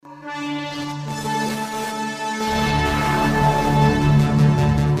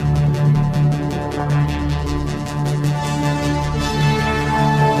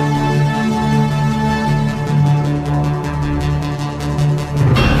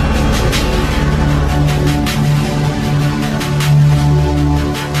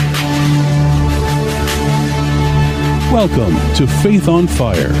Welcome to Faith on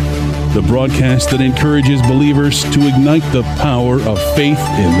Fire, the broadcast that encourages believers to ignite the power of faith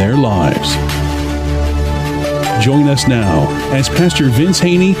in their lives. Join us now as Pastor Vince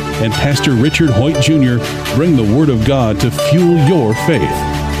Haynie and Pastor Richard Hoyt Jr. bring the Word of God to fuel your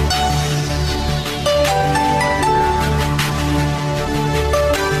faith.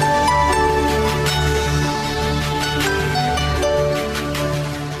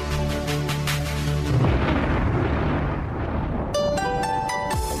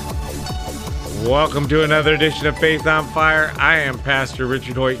 Welcome to another edition of Faith on Fire. I am Pastor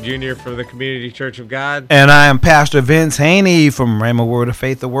Richard Hoyt Jr. from the Community Church of God. And I am Pastor Vince Haynie from Rhema Word of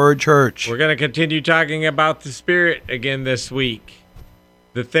Faith, the Word Church. We're going to continue talking about the Spirit again this week.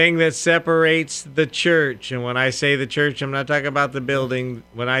 The thing that separates the church. And when I say the church, I'm not talking about the building.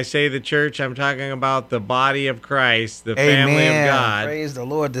 When I say the church, I'm talking about the body of Christ, the family of God. Praise the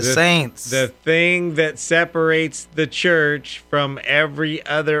Lord, the saints. The thing that separates the church from every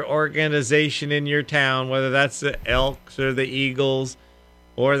other organization in your town, whether that's the Elks or the Eagles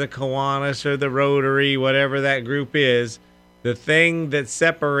or the Kiwanis or the Rotary, whatever that group is, the thing that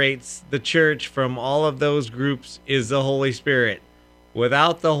separates the church from all of those groups is the Holy Spirit.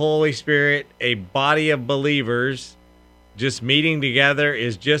 Without the Holy Spirit, a body of believers just meeting together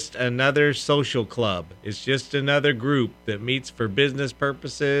is just another social club. It's just another group that meets for business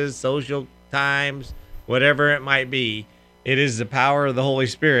purposes, social times, whatever it might be. It is the power of the Holy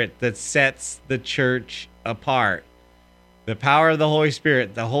Spirit that sets the church apart. The power of the Holy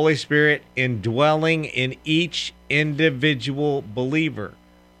Spirit indwelling in each individual believer.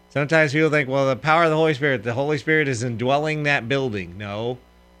 Sometimes people think, well, the power of the Holy Spirit is indwelling that building. No,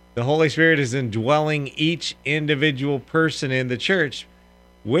 the Holy Spirit is indwelling each individual person in the church,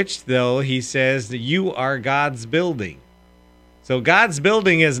 which, though, he says that you are God's building. So God's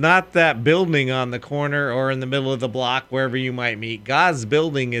building is not that building on the corner or in the middle of the block, wherever you might meet. God's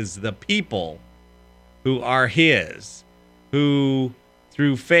building is the people who are his, who,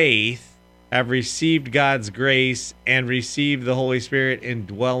 through faith, have received God's grace and received the Holy Spirit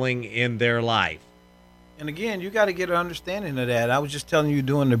indwelling in their life. And again, you got to get an understanding of that. I was just telling you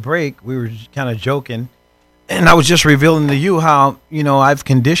during the break, we were kind of joking, and I was just revealing to you how, I've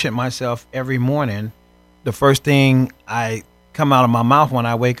conditioned myself every morning. The first thing I come out of my mouth when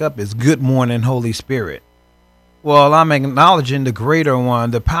I wake up is, "Good morning, Holy Spirit." Well, I'm acknowledging the greater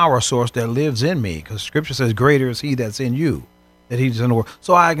one, the power source that lives in me, because Scripture says, "Greater is he that's in you that he's in the world."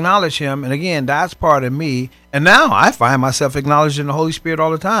 So I acknowledge him, and again, that's part of me. And now I find myself acknowledging the Holy Spirit all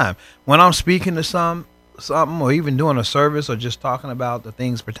the time. When I'm speaking to something, or even doing a service, or just talking about the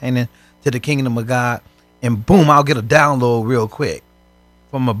things pertaining to the kingdom of God, and boom, I'll get a download real quick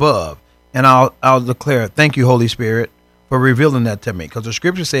from above, and I'll declare, "Thank you, Holy Spirit, for revealing that to me." Because the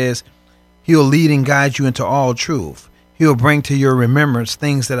Scripture says, "He'll lead and guide you into all truth. He'll bring to your remembrance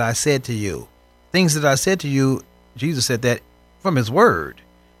things that I said to you." Things that I said to you, Jesus said that from his word.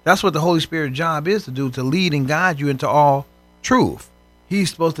 That's what the Holy Spirit's job is to do, to lead and guide you into all truth.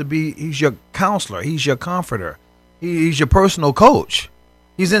 He's supposed to be, he's your counselor. He's your comforter. He's your personal coach.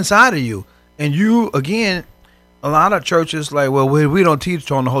 He's inside of you. And you, again, a lot of churches like, well, we don't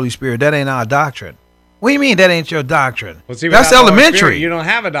teach on the Holy Spirit. That ain't our doctrine. What do you mean that ain't your doctrine? Well, see, that's elementary. Spirit, you don't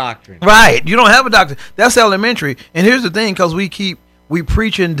have a doctrine. Right. You don't have a doctrine. That's elementary. And here's the thing, because we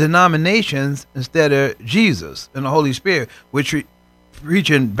preach in denominations instead of Jesus and the Holy Spirit. We're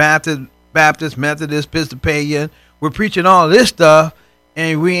preaching Baptist, Methodist, Episcopalian. We're preaching all this stuff,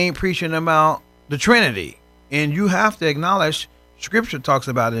 and we ain't preaching about the Trinity. And you have to acknowledge, Scripture talks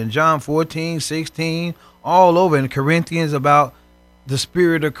about it in John 14, 16, all over in Corinthians, about the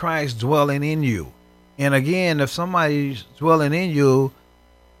Spirit of Christ dwelling in you. And again, if somebody's dwelling in you,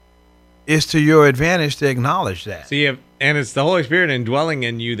 it's to your advantage to acknowledge that. See, and it's the Holy Spirit indwelling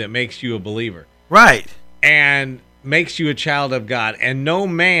in you that makes you a believer. Right. And makes you a child of God. And no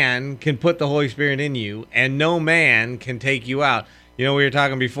man can put the Holy Spirit in you, and no man can take you out. We were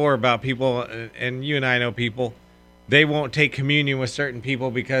talking before about people, and you and I know people, they won't take communion with certain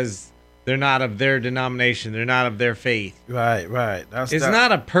people because they're not of their denomination. They're not of their faith. Right. It's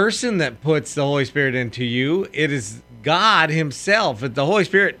not a person that puts the Holy Spirit into you. It is God himself. The Holy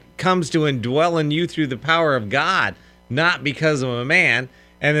Spirit comes to indwell in you through the power of God, not because of a man.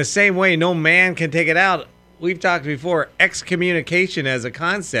 And the same way, no man can take it out. We've talked before, excommunication as a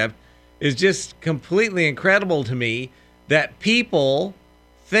concept is just completely incredible to me, that people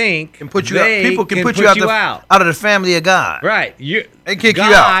think people can put you out of the family of God. Right. They kick you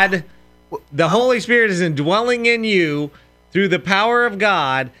out. The Holy Spirit is indwelling in you through the power of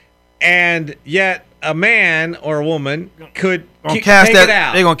God, and yet a man or a woman could take cast it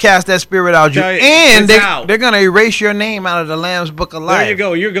out. They're gonna cast that spirit out you, Tell you, and it's out. they're gonna erase your name out of the Lamb's Book of Life. There you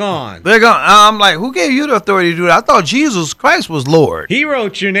go. You're gone. They're gonna. I'm like, who gave you the authority to do that? I thought Jesus Christ was Lord. He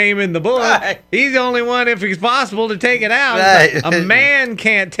wrote your name in the book. Right. He's the only one, if it's possible, to take it out. Right. A man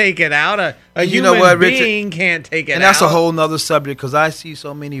can't take it out. A You human know what, Richard? being can't take it out. And that's a whole nother subject because I see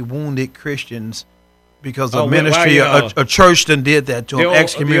so many wounded Christians because of ministry. A church done did that to them,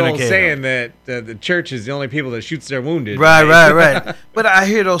 excommunicated the old saying them. that the church is the only people that shoots their wounded. Right. But I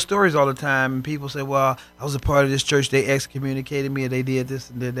hear those stories all the time, and people say, well, I was a part of this church. They excommunicated me, and they did this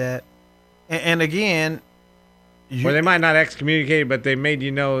and did that. And again... Or they might not excommunicate, but they made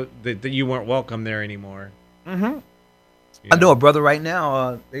you know that you weren't welcome there anymore. Mm-hmm. I know a brother right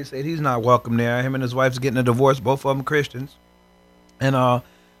now, they said he's not welcome there. Him and his wife's getting a divorce, both of them Christians. And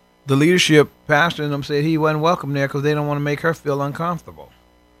the leadership pastor and them said he wasn't welcome there because they don't want to make her feel uncomfortable.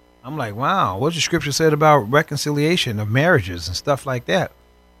 I'm like, wow, what's the scripture said about reconciliation of marriages and stuff like that?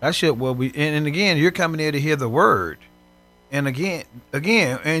 That shit will be, and again, you're coming there to hear the word. And again,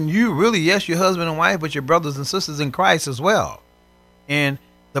 and you really, yes, your husband and wife, but your brothers and sisters in Christ as well. And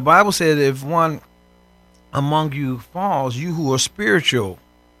the Bible said if one among you falls, you who are spiritual,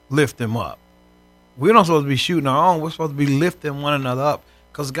 lift them up. We're not supposed to be shooting our own. We're supposed to be lifting one another up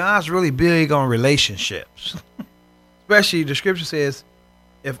because God's really big on relationships. Especially the scripture says,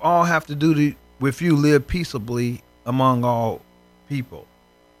 if all have to do with you, live peaceably among all people.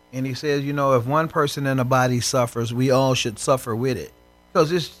 And he says, if one person in the body suffers, we all should suffer with it. Because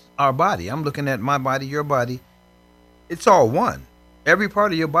it's our body. I'm looking at my body, your body. It's all one. Every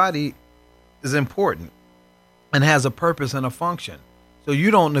part of your body is important and has a purpose and a function. So you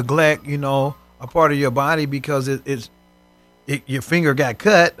don't neglect, a part of your body because your finger got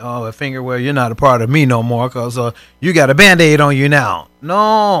cut. Oh, a finger where you're not a part of me no more because you got a Band-Aid on you now.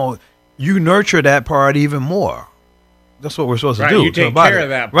 No, you nurture that part even more. That's what we're supposed to do. You take care of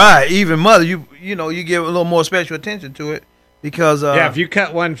that part. Right. Even mother, you give a little more special attention to it because if you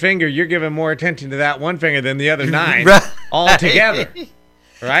cut one finger, you're giving more attention to that one finger than the other 9 all together.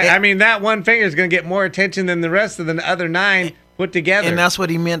 Right? I mean, that one finger is going to get more attention than the rest of the other 9 put together. And that's what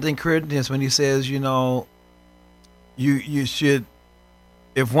he meant in Corinthians when he says, you should,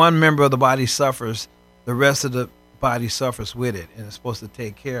 if one member of the body suffers, the rest of the body suffers with it, and it's supposed to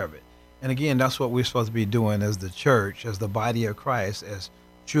take care of it. And again, that's what we're supposed to be doing as the church, as the body of Christ, as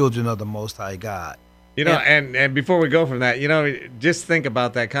children of the Most High God. And before we go from that, just think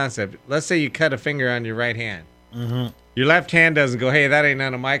about that concept. Let's say you cut a finger on your right hand. Mm-hmm. Your left hand doesn't go, hey, that ain't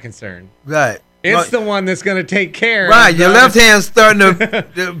none of my concern. Right. It's the one that's going to take care. Right. Your left hand's starting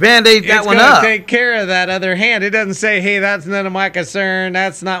to Band-Aid that one up. It's going to take care of that other hand. It doesn't say, hey, that's none of my concern.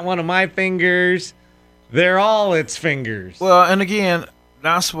 That's not one of my fingers. They're all its fingers. Well, and again,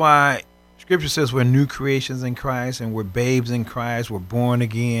 that's why Scripture says we're new creations in Christ and we're babes in Christ. We're born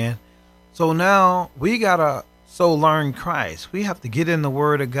again. So now we got to learn Christ. We have to get in the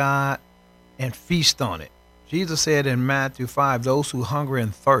Word of God and feast on it. Jesus said in Matthew 5, those who hunger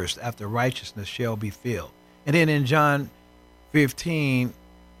and thirst after righteousness shall be filled. And then in John 15,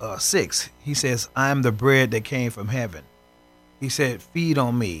 6, he says, I am the bread that came from heaven. He said, feed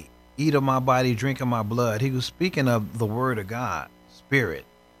on me, eat of my body, drink of my blood. He was speaking of the Word of God, Spirit.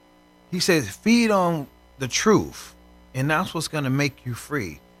 He says, feed on the truth, and that's what's going to make you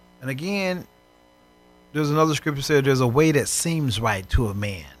free. And again, there's another scripture that says there's a way that seems right to a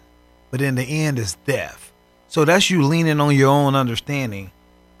man, but in the end is death. So that's you leaning on your own understanding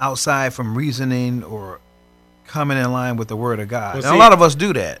outside from reasoning or coming in line with the Word of God. Well, and a lot of us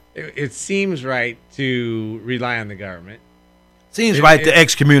do that. It seems right to rely on the government. Seems right to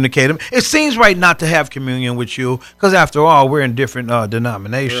excommunicate them. It seems right not to have communion with you because, after all, we're in different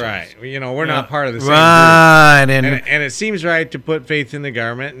denominations. Right. We're not part of the same group. And it seems right to put faith in the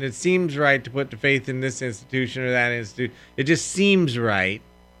government, and it seems right to put the faith in this institution or that institute. It just seems right,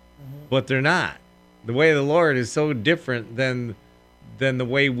 but they're not. The way of the Lord is so different than the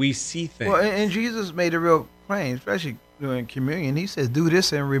way we see things. Well, and Jesus made it real plain, especially during communion. He says, do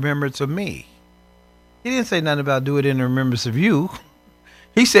this in remembrance of me. He didn't say nothing about do it in remembrance of you.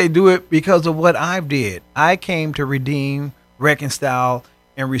 He said do it because of what I did. I came to redeem, reconcile,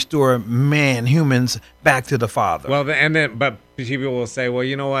 and restore humans, back to the Father. Well, but people will say, well,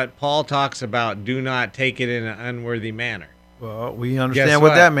 you know what? Paul talks about do not take it in an unworthy manner. Well, we understand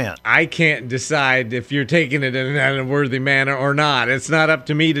what that meant. I can't decide if you're taking it in an unworthy manner or not. It's not up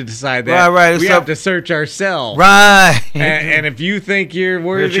to me to decide that. Right. We have to search ourselves. Right. And if you think you're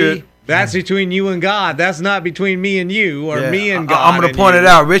worthy... Richard, that's between you and God. That's not between me and you or me and God. I'm going to point it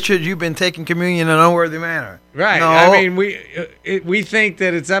out. Richard, you've been taking communion in an unworthy manner. Right. No. I mean, we think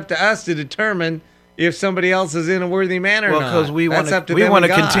that it's up to us to determine if somebody else is in a worthy manner or Well, not. because we want That's up to to them and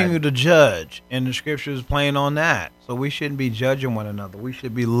God. continue to judge, and the scripture is plain on that. So we shouldn't be judging one another. We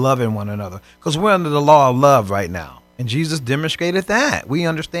should be loving one another, because we're under the law of love right now, and Jesus demonstrated that. We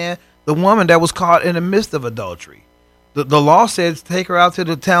understand the woman that was caught in the midst of adultery. The law says take her out to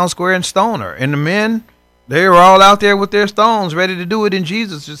the town square and stone her, and the men, they were all out there with their stones ready to do it, and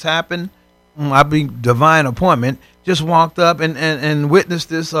Jesus just happened. I mean, divine appointment, just walked up and witnessed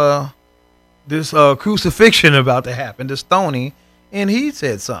this crucifixion about to happen, this stoning, and he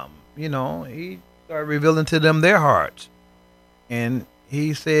said something. He started revealing to them their hearts, and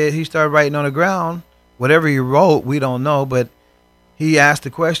he said he started writing on the ground. Whatever he wrote, we don't know, but he asked the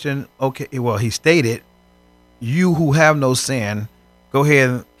question. Okay, well, he stated, "You who have no sin, go ahead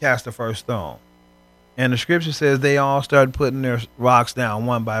and cast the first stone." And the scripture says they all started putting their rocks down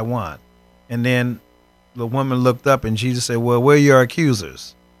one by one. And then the woman looked up and Jesus said, "Well, where are your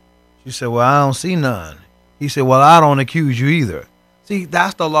accusers?" She said, "Well, I don't see none." He said, "Well, I don't accuse you either." See,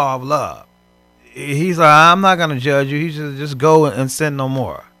 that's the law of love. He's like, "I'm not going to judge you." He said, "Just go and sin no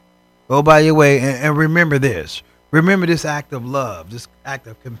more. Go by your way and remember this. Remember this act of love, this act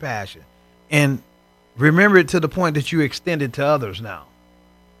of compassion. And remember it to the point that you extend it to others now."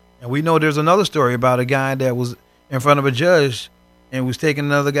 And we know there's another story about a guy that was in front of a judge and was taking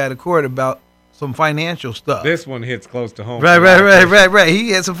another guy to court about some financial stuff. This one hits close to home. Right.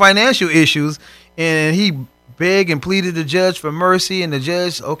 He had some financial issues, and he begged and pleaded the judge for mercy, and the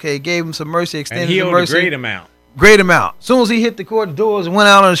judge, gave him some mercy, extended and he owed mercy. a great amount. Great amount. As soon as he hit the court doors and went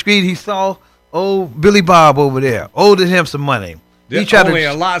out on the street, he saw old Billy Bob over there, owed him some money. He tried only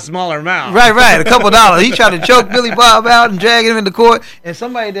a lot smaller amount. Right, a couple dollars. He tried to choke Billy Bob out and drag him into court, and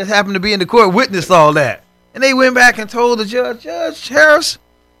somebody that happened to be in the court witnessed all that. And they went back and told the judge, "Judge Harris,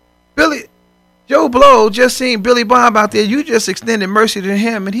 Joe Blow just seen Billy Bob out there. You just extended mercy to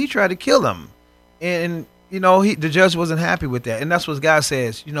him, and he tried to kill him." And, the judge wasn't happy with that. And that's what God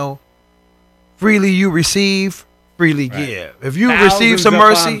says, freely you receive, freely give. If you receive some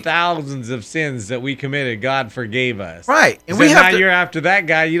mercy. Thousands of sins that we committed, God forgave us. Right. And now you're after that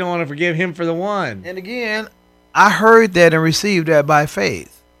guy, you don't want to forgive him for the one. And again, I heard that and received that by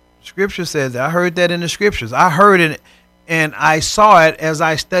faith. Scripture says that. I heard that in the scriptures. I heard it and I saw it as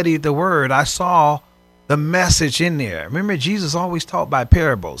I studied the word. I saw the message in there. Remember, Jesus always taught by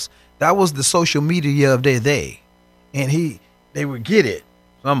parables. That was the social media of their day. And they would get it.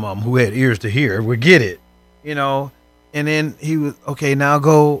 Some of them who had ears to hear would get it, and then he was, now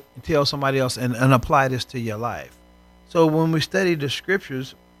go and tell somebody else and apply this to your life. So when we study the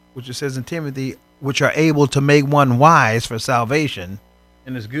scriptures, which it says in Timothy, which are able to make one wise for salvation,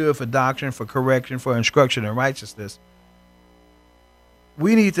 and is good for doctrine, for correction, for instruction in righteousness,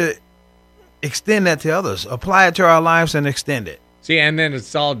 we need to extend that to others, apply it to our lives and extend it. See, and then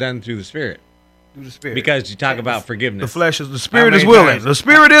it's all done through the Spirit. Through the Spirit. Because you talk about forgiveness. The Spirit is willing. The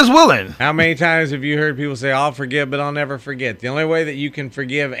Spirit is willing. How many times have you heard people say, "I'll forgive, but I'll never forget"? The only way that you can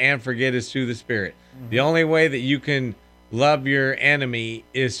forgive and forget is through the Spirit. Mm-hmm. The only way that you can love your enemy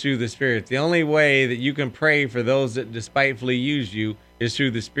is through the Spirit. The only way that you can pray for those that despitefully use you is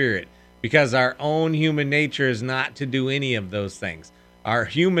through the Spirit. Because our own human nature is not to do any of those things. Our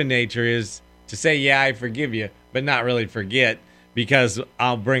human nature is to say, "Yeah, I forgive you," but not really forget, because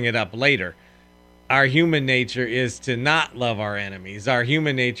I'll bring it up later. Our human nature is to not love our enemies. Our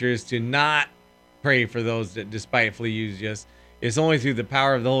human nature is to not pray for those that despitefully use us. It's only through the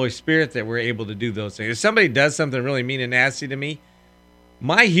power of the Holy Spirit that we're able to do those things. If somebody does something really mean and nasty to me,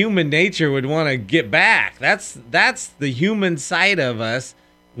 my human nature would want to get back. That's the human side of us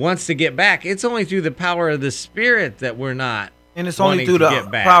wants to get back. It's only through the power of the Spirit that we're not. And it's only through the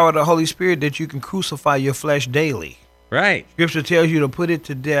power of the Holy Spirit that you can crucify your flesh daily. Right. Scripture tells you to put it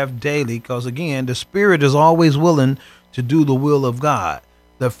to death daily, because, again, the Spirit is always willing to do the will of God.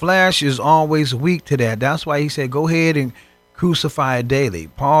 The flesh is always weak to that. That's why he said, go ahead and crucify it daily.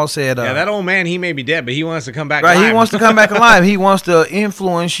 Paul said... that old man, he may be dead, but he wants to come back alive. Right, he wants to come back alive. He wants to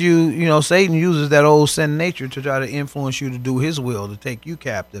influence you. Satan uses that old sin nature to try to influence you to do his will, to take you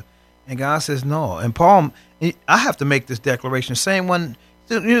captive. And God says no. And Paul, I have to make this declaration. Same one...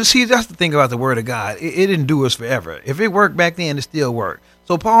 See, that's the thing about the word of God. It endures forever. If it worked back then, it still worked.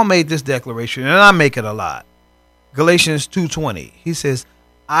 So Paul made this declaration, and I make it a lot. Galatians 2:20. He says,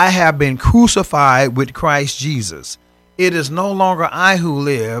 "I have been crucified with Christ Jesus. It is no longer I who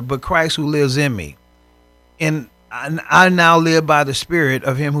live, but Christ who lives in me. And I now live by the Spirit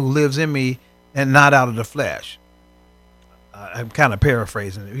of him who lives in me, and not out of the flesh." I'm kind of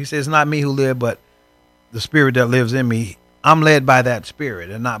paraphrasing it. He says, "Not me who live, but the Spirit that lives in me. I'm led by that Spirit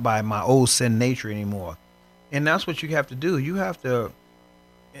and not by my old sin nature anymore." And that's what you have to do. You have to,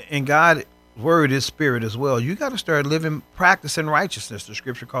 and God word is spirit as well. You got to start practicing righteousness. The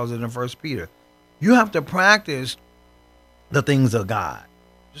scripture calls it in 1 Peter. You have to practice the things of God.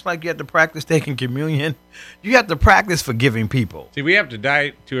 Just like you have to practice taking communion, you have to practice forgiving people. See, we have to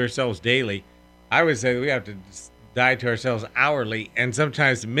die to ourselves daily. I would say we have to die to ourselves hourly and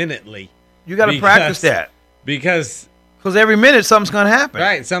sometimes minutely. You got to practice that. Because every minute something's going to happen.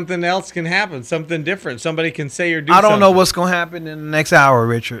 Right, something else can happen, something different. Somebody can say or do something. I don't know something. what's going to happen in the next hour,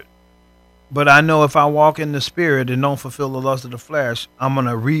 Richard. But I know if I walk in the spirit and don't fulfill the lust of the flesh, I'm going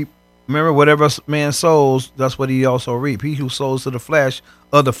to reap. Remember, whatever man sows, that's what he also reap. He who sows to the flesh,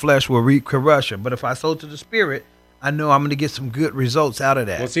 of the flesh will reap corruption. But if I sow to the spirit, I know I'm going to get some good results out of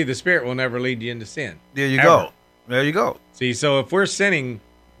that. Well, see, the spirit will never lead you into sin. There you go. There you go. See, so if we're sinning,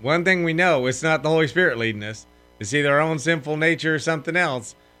 one thing we know, it's not the Holy Spirit leading us. It's either our own sinful nature or something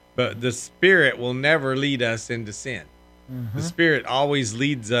else. But the spirit will never lead us into sin. Mm-hmm. The spirit always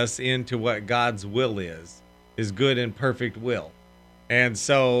leads us into what God's will is, his good and perfect will. And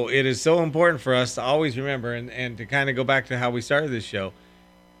so it is so important for us to always remember, and to kind of go back to how we started this show,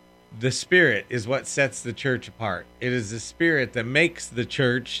 the spirit is what sets the church apart. It is the spirit that makes the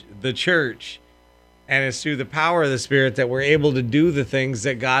church, and it's through the power of the spirit that we're able to do the things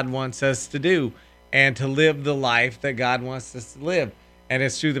that God wants us to do and to live the life that God wants us to live. And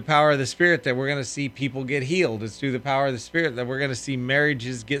it's through the power of the spirit that we're going to see people get healed. It's through the power of the spirit that we're going to see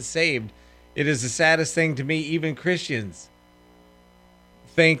marriages get saved. It is the saddest thing to me, even Christians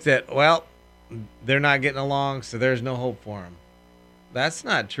think that, well, they're not getting along, so there's no hope for them. That's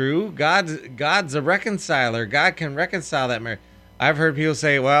not true. God's a reconciler. God can reconcile that marriage. I've heard people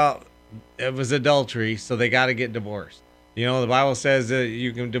say, well, it was adultery, so they got to get divorced. You know, the Bible says that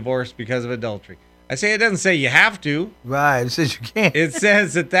you can divorce because of adultery. I say it doesn't say you have to. Right. It says you can't. It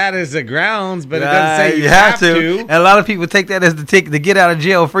says that is a grounds, but it doesn't say you have to. And a lot of people take that as the get out of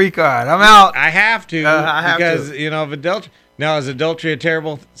jail free card. I'm out. I have to. Because, you know, of adultery. Now, is adultery a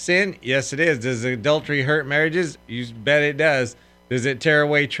terrible sin? Yes, it is. Does adultery hurt marriages? You bet it does. Does it tear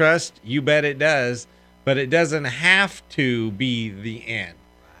away trust? You bet it does. But it doesn't have to be the end.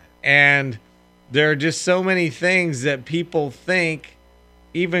 And there are just so many things that people think,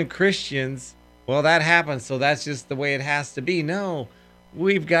 even Christians, well, that happened, so that's just the way it has to be. No,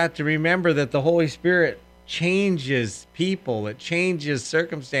 we've got to remember that the Holy Spirit changes people. It changes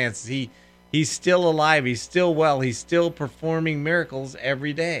circumstances. He's still alive. He's still well. He's still performing miracles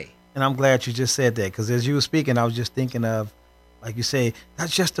every day. And I'm glad you just said that, because as you were speaking, I was just thinking of, like you say,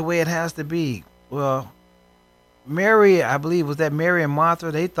 that's just the way it has to be. Well, Mary, I believe, was that Mary and Martha?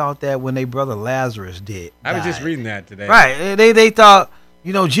 They thought that when their brother Lazarus died. I was just reading that today. Right. They thought,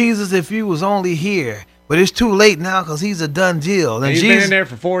 you know, Jesus, if you was only here. But it's too late now because he's a done deal. And he's Jesus, been in there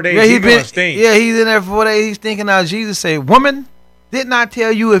for 4 days. He's going to stink. Yeah, he's in there for 4 days. He's thinking now. Jesus said, woman, didn't I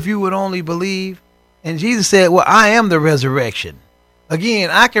tell you if you would only believe? And Jesus said, well, I am the resurrection. Again,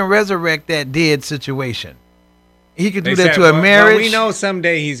 I can resurrect that dead situation. He could do that to a marriage. Well, we know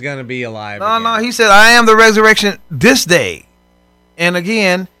someday he's going to be alive. No, he said, I am the resurrection this day. And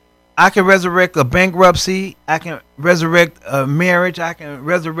again, I can resurrect a bankruptcy. I can resurrect a marriage. I can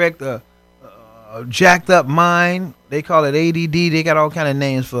resurrect a jacked up mind. They call it ADD. They got all kind of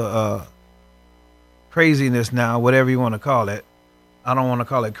names for craziness now, whatever you want to call it. I don't want to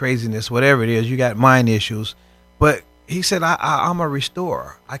call it craziness, whatever it is. You got mind issues. But he said, I'm a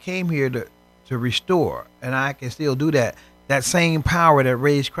restorer. I came here to restore, and I can still do that. That same power that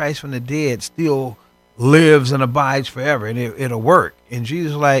raised Christ from the dead still lives and abides forever, and it'll work. And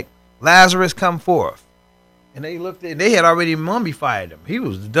Jesus was like, Lazarus, come forth. And they looked at, they had already mummified him. He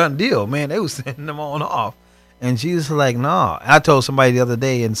was a done deal, man. They was sending him on off. And Jesus was like, no. I told somebody the other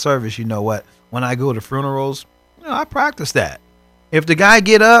day in service, you know what, when I go to funerals, I practice that. If the guy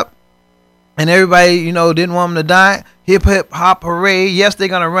get up and everybody, didn't want him to die, hip, hip, hop, hooray. Yes, they're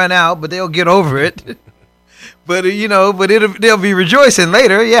going to run out, but they'll get over it. But they'll be rejoicing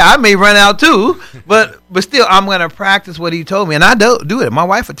later. Yeah, I may run out too, but still, I'm going to practice what he told me. And I do it. My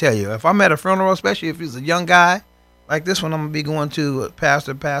wife will tell you. If I'm at a funeral, especially if he's a young guy, like this one I'm going to be going to, a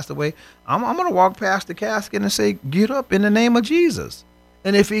pastor passed away, I'm going to walk past the casket and say, get up in the name of Jesus.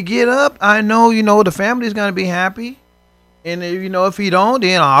 And if he get up, I know, the family's going to be happy. And if he don't,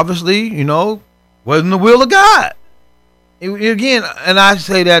 then obviously, wasn't the will of God. Again, and I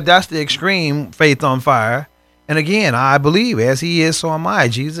say that's the extreme faith on fire. And again, I believe as he is, so am I.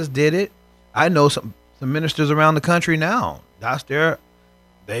 Jesus did it. I know some ministers around the country now. That's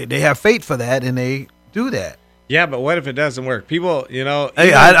they have faith for that, and they do that. Yeah, but what if it doesn't work? People, Hey,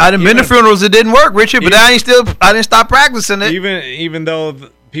 I done been to funerals that didn't work, Richard, but I didn't stop practicing it. Even though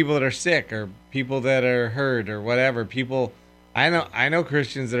people that are sick or people that are hurt or whatever, people I know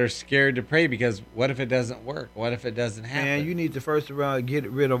Christians that are scared to pray because what if it doesn't work? What if it doesn't happen? Man, you need to first of all get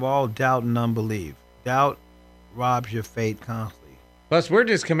rid of all doubt and unbelief. Doubt robs your faith constantly. Plus, we're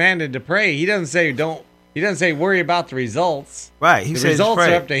just commanded to pray. He doesn't say don't. He doesn't say worry about the results. Right. He the says results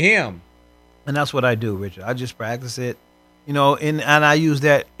pray. are up to him. And that's what I do, Richard. I just practice it. You know, and I use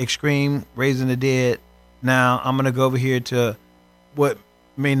that extreme, raising the dead. Now I'm gonna go over here to what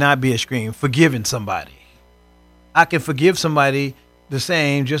may not be extreme, forgiving somebody. I can forgive somebody the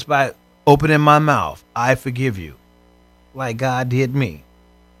same just by opening my mouth. I forgive you, like God did me.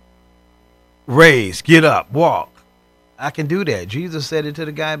 Raise, get up, walk. I can do that. Jesus said it to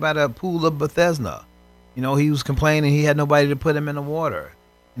the guy by the pool of Bethesda. You know, he was complaining he had nobody to put him in the water.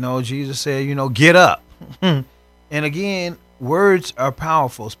 You know, Jesus said, you know, get up. And again, words are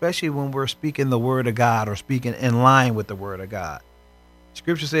powerful, especially when we're speaking the word of God or speaking in line with the word of God.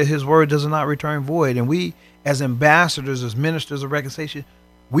 Scripture says his word does not return void. And we, as ambassadors, as ministers of reconciliation,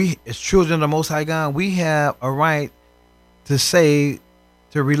 we, as children of the Most High God, we have a right to say,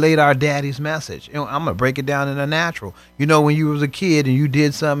 to relate our daddy's message. You know, I'm going to break it down in the natural. You know, when you was a kid and you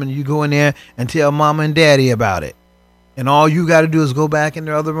did something, and you go in there and tell mama and daddy about it. And all you got to do is go back in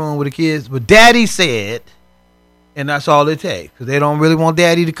the other room with the kids. But daddy said, and that's all it takes, because they don't really want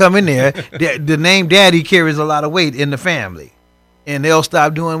daddy to come in there. The name daddy carries a lot of weight in the family. And they'll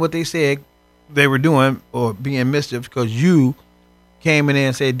stop doing what they said they were doing or being mischief because you came in there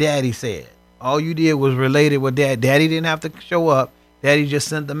and said, daddy said. All you did was related with dad. Daddy didn't have to show up. Daddy just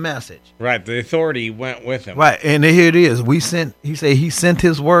sent the message. Right. The authority went with him. Right. And here it is. He sent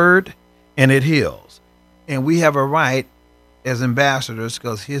his word and it heals. And we have a right as ambassadors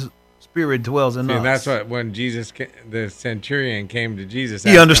because his spirit dwells in us. And that's what, when the centurion came to Jesus.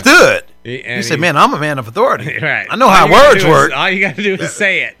 He understood. He said, man, I'm a man of authority. Right. I know how words work. All you got to do is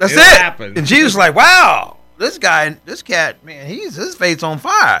say it. That's It'll it. happen. And Jesus was like, wow, this cat, man, his faith's on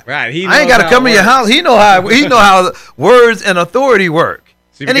fire. Right. I ain't got to come in your house. He know how words and authority work.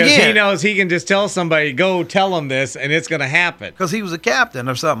 See, and again, he knows he can just tell somebody, go tell them this, and it's going to happen. Because he was a captain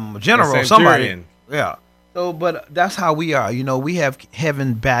or something, a general or somebody. Yeah. So, but that's how we are. You know, we have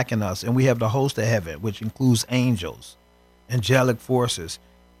heaven backing us, and we have the host of heaven, which includes angels, angelic forces.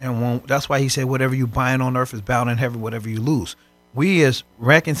 And that's why he said, whatever you bind on earth is bound in heaven, whatever you loose. We as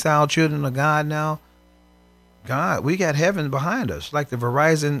reconciled children of God now, we got heaven behind us, like the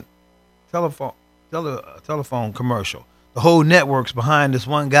Verizon telephone commercial. The whole network's behind this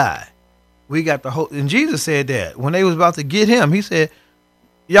one guy. We got the whole, and Jesus said that when they was about to get him, he said,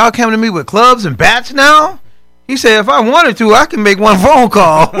 y'all coming to me with clubs and bats now? He said, if I wanted to, I can make one phone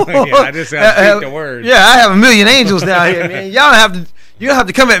call. Yeah, I just got to speak the word. Yeah, I have a million angels down here, man. You don't have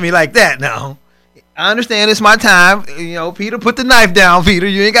to come at me like that now. I understand it's my time. You know, Peter, put the knife down, Peter.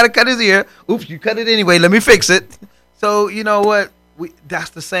 You ain't got to cut his ear. Oops, you cut it anyway. Let me fix it. So, you know what? That's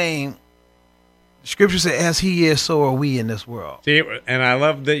the same. Scripture says, as he is, so are we in this world. See, and I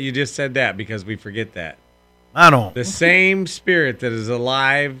love that you just said that because we forget that. I don't. The same spirit that is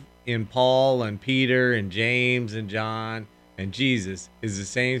alive in Paul and Peter and James and John and Jesus is the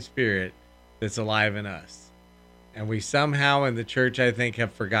same spirit that's alive in us. And we somehow in the church, I think,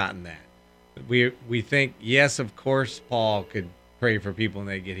 have forgotten that. We think, yes, of course, Paul could pray for people and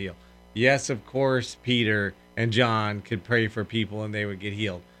they get healed. Yes, of course, Peter and John could pray for people and they would get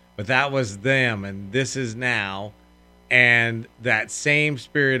healed. But that was them, and this is now. And that same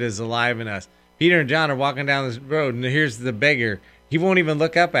spirit is alive in us. Peter and John are walking down this road, and here's the beggar. He won't even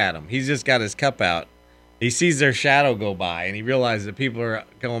look up at him. He's just got his cup out. He sees their shadow go by, and he realizes that people are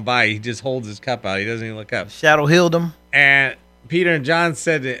going by. He just holds his cup out. He doesn't even look up. Shadow healed him. And Peter and John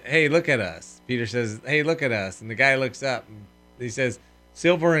said, hey, look at us. Peter says, hey, look at us. And the guy looks up, and he says,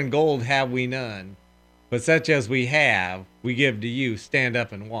 silver and gold have we none, but such as we have, we give to you. Stand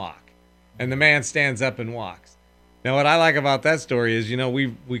up and walk. And the man stands up and walks. Now, what I like about that story is, you know,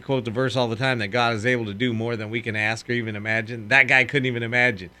 we quote the verse all the time that God is able to do more than we can ask or even imagine. That guy couldn't even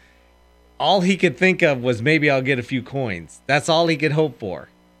imagine. All he could think of was maybe I'll get a few coins. That's all he could hope for.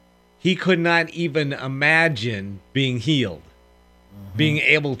 He could not even imagine being healed, being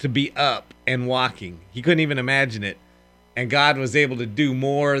able to be up and walking. He couldn't even imagine it. And God was able to do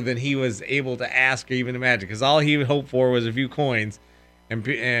more than he was able to ask or even imagine, because all he would hope for was a few coins. And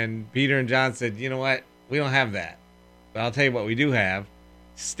Peter and John said, you know what? We don't have that. But I'll tell you what we do have.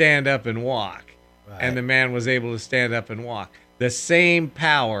 Stand up and walk. Right. And the man was able to stand up and walk. The same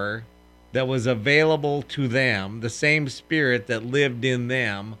power that was available to them, the same spirit that lived in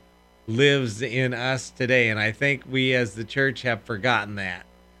them, lives in us today. And I think we as the church have forgotten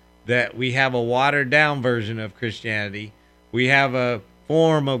that we have a watered down version of Christianity. We have a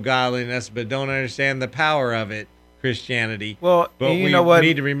form of godliness, but don't understand the power of it, Christianity. Well, but you we know what?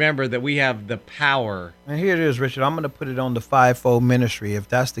 need to remember that we have the power. And here it is, Richard. I'm going to put it on the fivefold ministry. If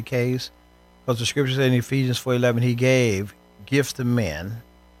that's the case, because the scripture said in Ephesians 4:11, he gave gifts to men.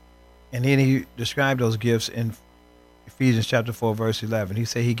 And then he described those gifts in Ephesians chapter 4, verse 11. He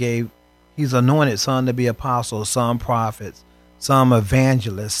said he's anointed some to be apostles, some prophets, some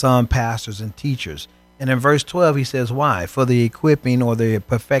evangelists, some pastors and teachers. And in verse 12, he says, why? For the equipping or the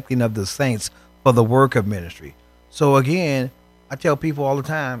perfecting of the saints for the work of ministry. So again, I tell people all the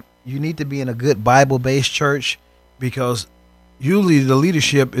time, you need to be in a good Bible-based church, because usually the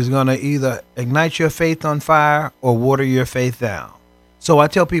leadership is going to either ignite your faith on fire or water your faith down. So I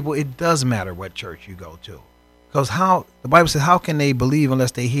tell people it does matter what church you go to, because the Bible says, how can they believe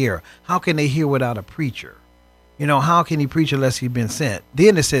unless they hear? How can they hear without a preacher? You know, how can he preach unless he's been sent?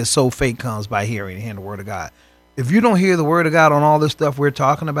 Then it says, so faith comes by hearing and hearing the word of God. If you don't hear the word of God on all this stuff we're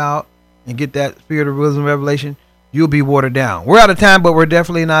talking about and get that spirit of wisdom revelation, you'll be watered down. We're out of time, but we're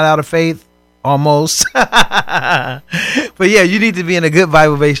definitely not out of faith. Almost. But yeah, you need to be in a good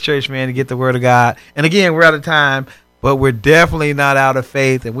Bible-based church, man, to get the word of God. And again, we're out of time, but we're definitely not out of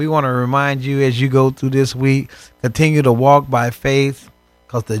faith. And we want to remind you as you go through this week, continue to walk by faith,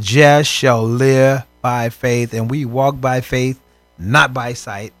 because the just shall live by faith. And we walk by faith, not by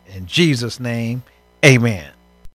sight. In Jesus' name, amen.